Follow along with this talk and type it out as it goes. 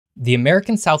The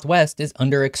American Southwest is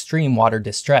under extreme water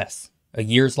distress. A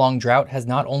years-long drought has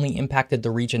not only impacted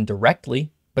the region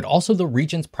directly, but also the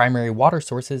region's primary water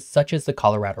sources such as the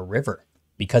Colorado River.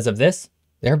 Because of this,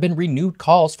 there have been renewed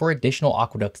calls for additional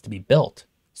aqueducts to be built.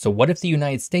 So what if the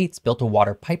United States built a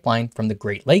water pipeline from the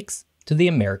Great Lakes to the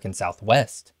American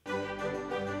Southwest?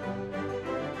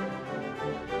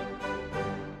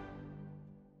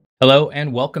 Hello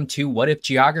and welcome to What If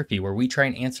Geography, where we try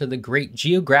and answer the great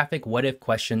geographic what if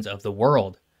questions of the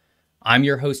world. I'm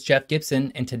your host Jeff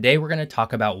Gibson, and today we're going to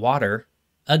talk about water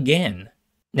again.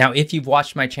 Now, if you've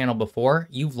watched my channel before,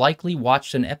 you've likely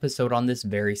watched an episode on this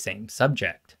very same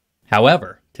subject.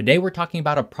 However, today we're talking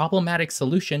about a problematic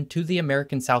solution to the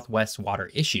American Southwest water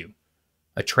issue,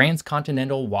 a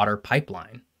transcontinental water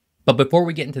pipeline. But before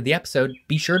we get into the episode,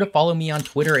 be sure to follow me on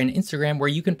Twitter and Instagram, where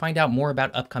you can find out more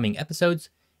about upcoming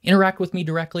episodes, interact with me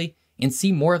directly, and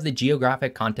see more of the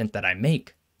geographic content that I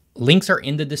make. Links are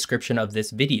in the description of this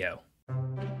video.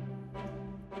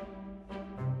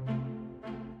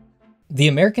 The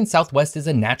American Southwest is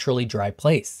a naturally dry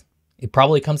place. It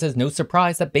probably comes as no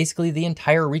surprise that basically the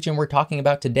entire region we're talking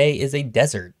about today is a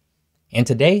desert. And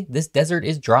today, this desert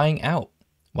is drying out.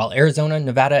 While Arizona,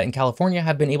 Nevada, and California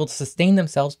have been able to sustain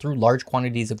themselves through large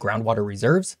quantities of groundwater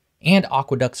reserves and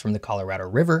aqueducts from the Colorado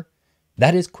River,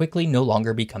 that is quickly no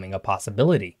longer becoming a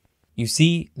possibility. You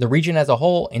see, the region as a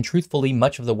whole, and truthfully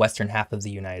much of the western half of the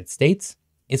United States,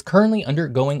 is currently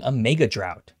undergoing a mega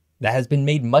drought that has been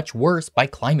made much worse by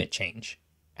climate change.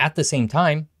 At the same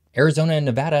time, Arizona and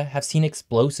Nevada have seen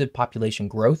explosive population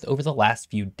growth over the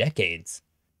last few decades.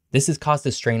 This has caused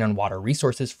a strain on water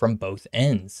resources from both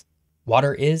ends.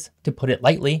 Water is, to put it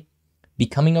lightly,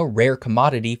 becoming a rare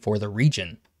commodity for the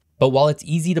region. But while it's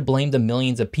easy to blame the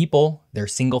millions of people, their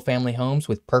single-family homes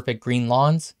with perfect green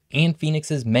lawns, and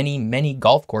Phoenix's many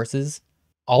golf courses,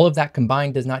 all of that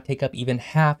combined does not take up even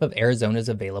half of Arizona's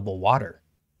available water.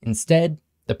 Instead,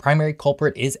 the primary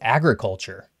culprit is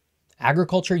agriculture.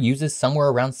 Agriculture uses somewhere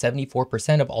around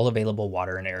 74% of all available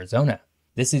water in Arizona.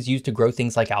 This is used to grow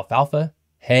things like alfalfa,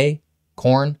 hay,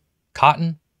 corn,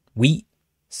 cotton, wheat,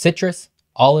 citrus,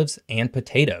 olives, and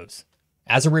potatoes.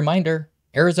 As a reminder,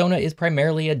 Arizona is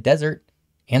primarily a desert,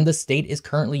 and the state is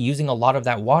currently using a lot of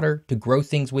that water to grow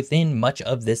things within much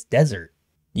of this desert.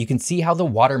 You can see how the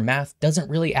water math doesn't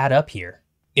really add up here.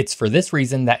 It's for this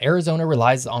reason that Arizona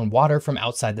relies on water from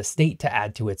outside the state to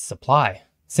add to its supply.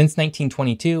 Since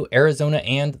 1922, Arizona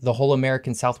and the whole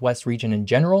American Southwest region in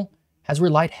general has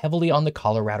relied heavily on the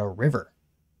Colorado River.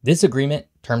 This agreement,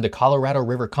 termed the Colorado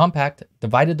River Compact,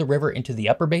 divided the river into the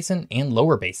upper basin and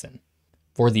lower basin.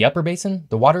 For the upper basin,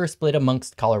 the water is split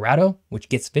amongst Colorado, which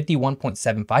gets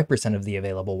 51.75% of the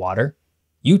available water,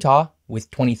 Utah with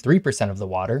 23% of the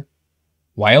water,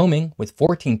 Wyoming with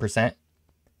 14%,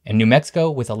 and New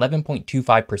Mexico with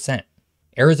 11.25%.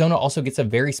 Arizona also gets a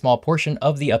very small portion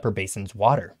of the upper basin's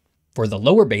water. For the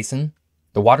lower basin,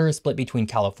 the water is split between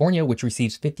California, which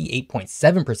receives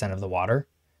 58.7% of the water,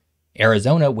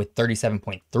 Arizona with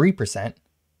 37.3%,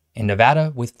 and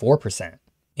Nevada with 4%.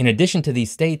 In addition to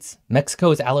these states, Mexico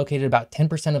is allocated about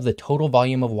 10% of the total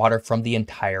volume of water from the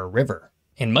entire river.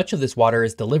 And much of this water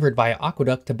is delivered via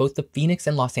aqueduct to both the Phoenix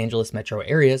and Los Angeles metro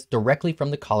areas directly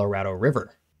from the Colorado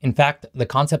River. In fact, the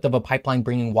concept of a pipeline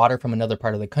bringing water from another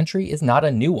part of the country is not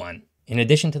a new one. In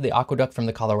addition to the aqueduct from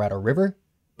the Colorado River,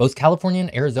 both California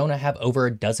and Arizona have over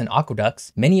a dozen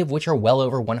aqueducts, many of which are well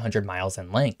over 100 miles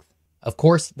in length. Of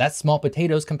course, that's small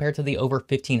potatoes compared to the over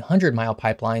 1,500-mile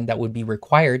pipeline that would be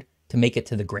required to make it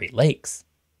to the Great Lakes.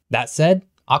 That said,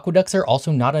 aqueducts are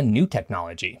also not a new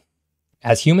technology.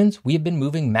 As humans, we have been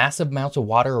moving massive amounts of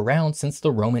water around since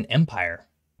the Roman Empire.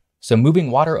 So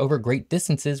moving water over great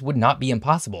distances would not be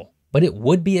impossible, but it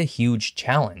would be a huge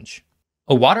challenge.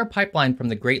 A water pipeline from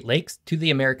the Great Lakes to the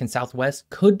American Southwest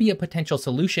could be a potential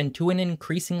solution to an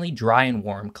increasingly dry and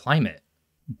warm climate,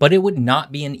 but it would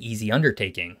not be an easy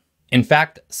undertaking. In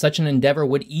fact, such an endeavor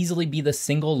would easily be the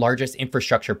single largest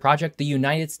infrastructure project the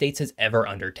United States has ever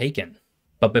undertaken.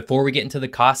 But before we get into the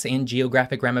costs and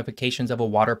geographic ramifications of a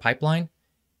water pipeline,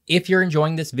 if you're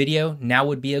enjoying this video, now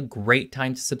would be a great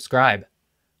time to subscribe.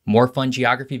 More fun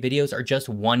geography videos are just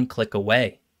one click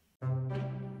away.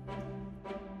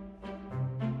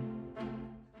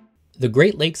 The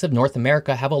Great Lakes of North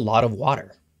America have a lot of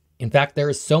water. In fact, there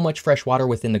is so much fresh water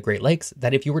within the Great Lakes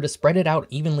that if you were to spread it out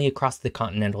evenly across the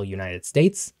continental United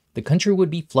States, the country would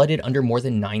be flooded under more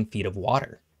than 9 feet of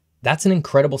water. That's an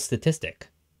incredible statistic.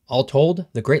 All told,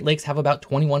 the Great Lakes have about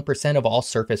 21% of all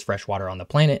surface freshwater on the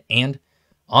planet, and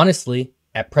honestly,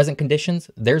 at present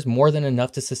conditions, there's more than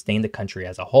enough to sustain the country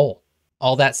as a whole.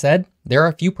 All that said, there are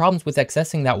a few problems with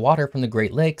accessing that water from the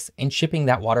Great Lakes and shipping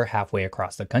that water halfway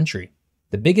across the country.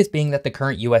 The biggest being that the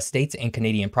current US states and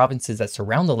Canadian provinces that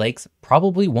surround the lakes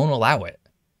probably won't allow it.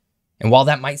 And while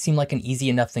that might seem like an easy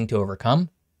enough thing to overcome,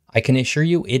 I can assure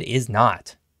you it is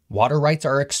not. Water rights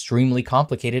are extremely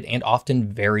complicated and often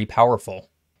very powerful.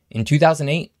 In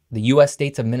 2008, the US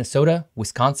states of Minnesota,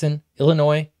 Wisconsin,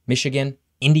 Illinois, Michigan,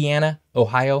 Indiana,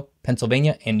 Ohio,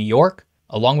 Pennsylvania, and New York,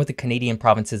 along with the Canadian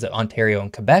provinces of Ontario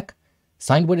and Quebec,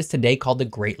 signed what is today called the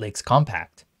Great Lakes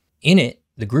Compact. In it,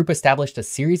 the group established a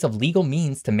series of legal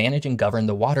means to manage and govern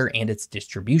the water and its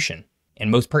distribution. And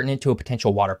most pertinent to a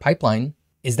potential water pipeline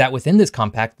is that within this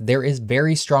compact, there is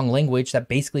very strong language that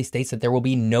basically states that there will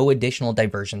be no additional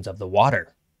diversions of the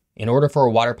water. In order for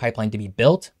a water pipeline to be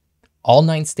built, all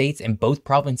 9 states and both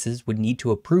provinces would need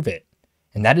to approve it,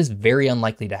 and that is very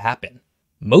unlikely to happen,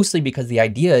 mostly because the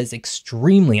idea is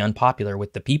extremely unpopular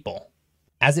with the people.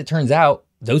 As it turns out,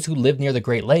 those who live near the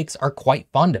Great Lakes are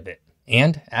quite fond of it,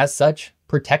 and as such,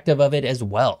 protective of it as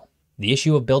well. The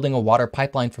issue of building a water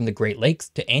pipeline from the Great Lakes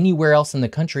to anywhere else in the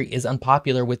country is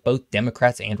unpopular with both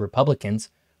Democrats and Republicans,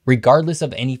 regardless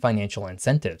of any financial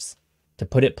incentives. To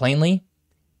put it plainly,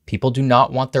 people do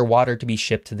not want their water to be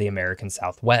shipped to the American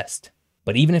Southwest.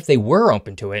 But even if they were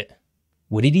open to it,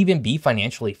 would it even be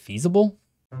financially feasible?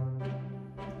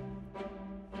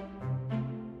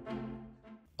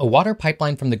 A water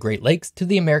pipeline from the Great Lakes to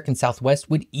the American Southwest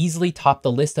would easily top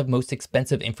the list of most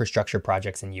expensive infrastructure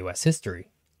projects in US history.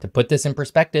 To put this in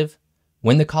perspective,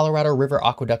 when the Colorado River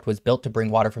Aqueduct was built to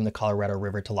bring water from the Colorado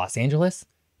River to Los Angeles,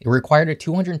 it required a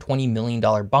 $220 million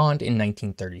bond in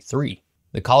 1933.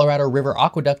 The Colorado River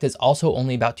Aqueduct is also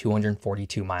only about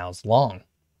 242 miles long.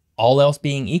 All else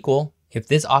being equal, if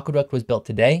this aqueduct was built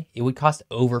today, it would cost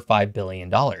over $5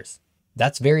 billion.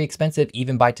 That's very expensive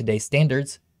even by today's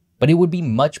standards, but it would be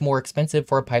much more expensive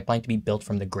for a pipeline to be built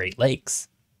from the Great Lakes.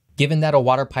 Given that a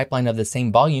water pipeline of the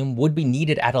same volume would be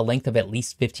needed at a length of at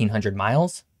least 1,500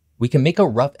 miles, we can make a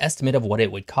rough estimate of what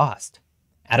it would cost.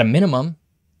 At a minimum,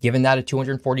 given that a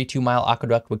 242-mile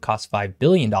aqueduct would cost $5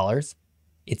 billion,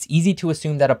 it's easy to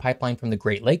assume that a pipeline from the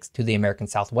Great Lakes to the American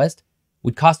Southwest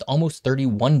would cost almost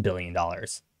 $31 billion.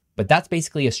 But that's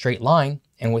basically a straight line,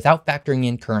 and without factoring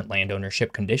in current land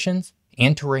ownership conditions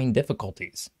and terrain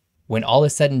difficulties. When all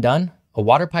is said and done, a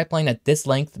water pipeline at this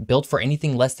length built for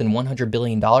anything less than $100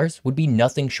 billion would be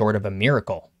nothing short of a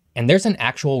miracle. And there's an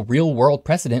actual real-world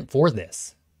precedent for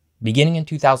this. Beginning in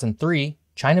 2003,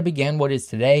 China began what is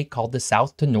today called the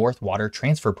South to North Water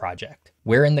Transfer Project,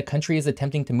 wherein the country is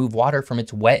attempting to move water from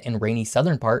its wet and rainy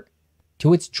southern part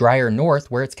to its drier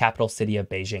north where its capital city of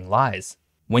Beijing lies.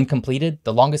 When completed,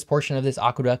 the longest portion of this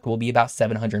aqueduct will be about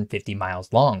 750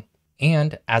 miles long.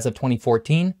 And as of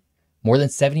 2014, more than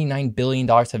 $79 billion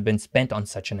have been spent on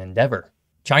such an endeavor.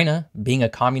 China, being a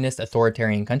communist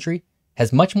authoritarian country,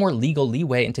 has much more legal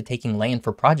leeway into taking land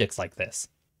for projects like this,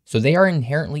 so they are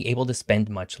inherently able to spend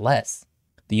much less.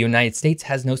 The United States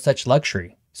has no such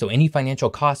luxury, so any financial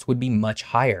cost would be much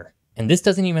higher, and this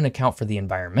doesn't even account for the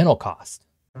environmental cost.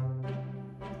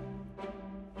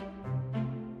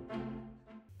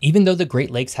 Even though the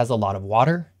Great Lakes has a lot of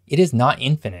water, it is not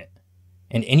infinite.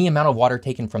 And any amount of water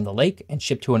taken from the lake and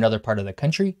shipped to another part of the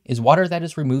country is water that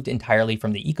is removed entirely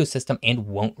from the ecosystem and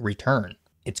won't return.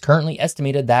 It's currently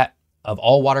estimated that, of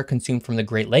all water consumed from the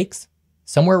Great Lakes,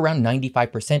 somewhere around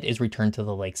 95% is returned to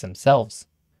the lakes themselves.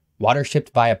 Water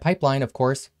shipped via pipeline, of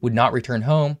course, would not return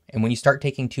home, and when you start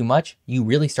taking too much, you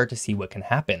really start to see what can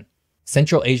happen.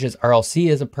 Central Asia's RLC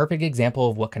is a perfect example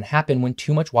of what can happen when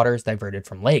too much water is diverted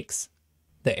from lakes.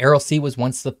 The RLC was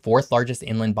once the 4th largest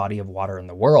inland body of water in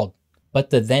the world, but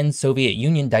the then Soviet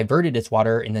Union diverted its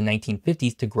water in the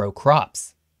 1950s to grow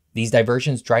crops. These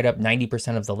diversions dried up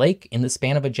 90% of the lake in the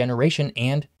span of a generation,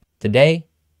 and today,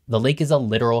 the lake is a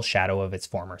literal shadow of its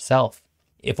former self.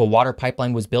 If a water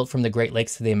pipeline was built from the Great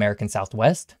Lakes to the American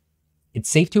Southwest, it's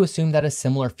safe to assume that a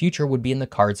similar future would be in the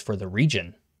cards for the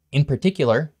region. In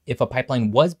particular, if a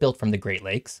pipeline was built from the Great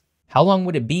Lakes, how long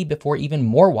would it be before even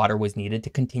more water was needed to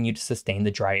continue to sustain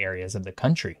the dry areas of the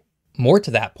country? More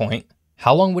to that point,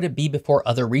 how long would it be before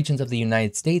other regions of the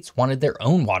United States wanted their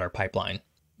own water pipeline?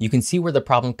 You can see where the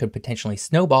problem could potentially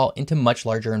snowball into much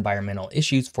larger environmental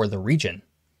issues for the region.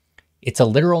 It's a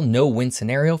literal no-win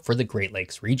scenario for the Great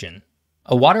Lakes region.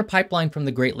 A water pipeline from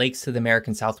the Great Lakes to the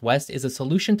American Southwest is a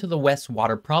solution to the West's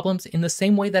water problems in the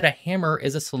same way that a hammer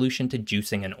is a solution to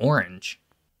juicing an orange.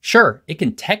 Sure, it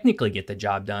can technically get the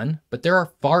job done, but there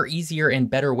are far easier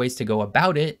and better ways to go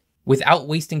about it without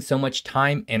wasting so much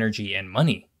time, energy, and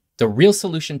money. The real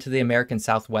solution to the American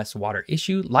Southwest water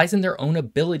issue lies in their own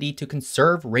ability to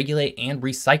conserve, regulate, and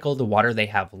recycle the water they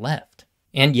have left.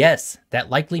 And yes, that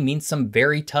likely means some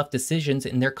very tough decisions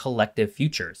in their collective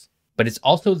futures, but it's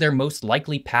also their most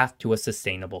likely path to a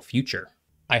sustainable future.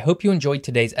 I hope you enjoyed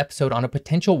today's episode on a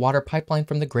potential water pipeline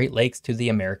from the Great Lakes to the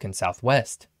American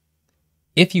Southwest.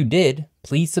 If you did,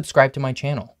 please subscribe to my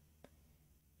channel.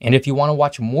 And if you want to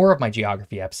watch more of my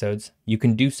geography episodes, you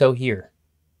can do so here.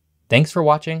 Thanks for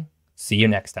watching. See you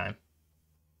next time.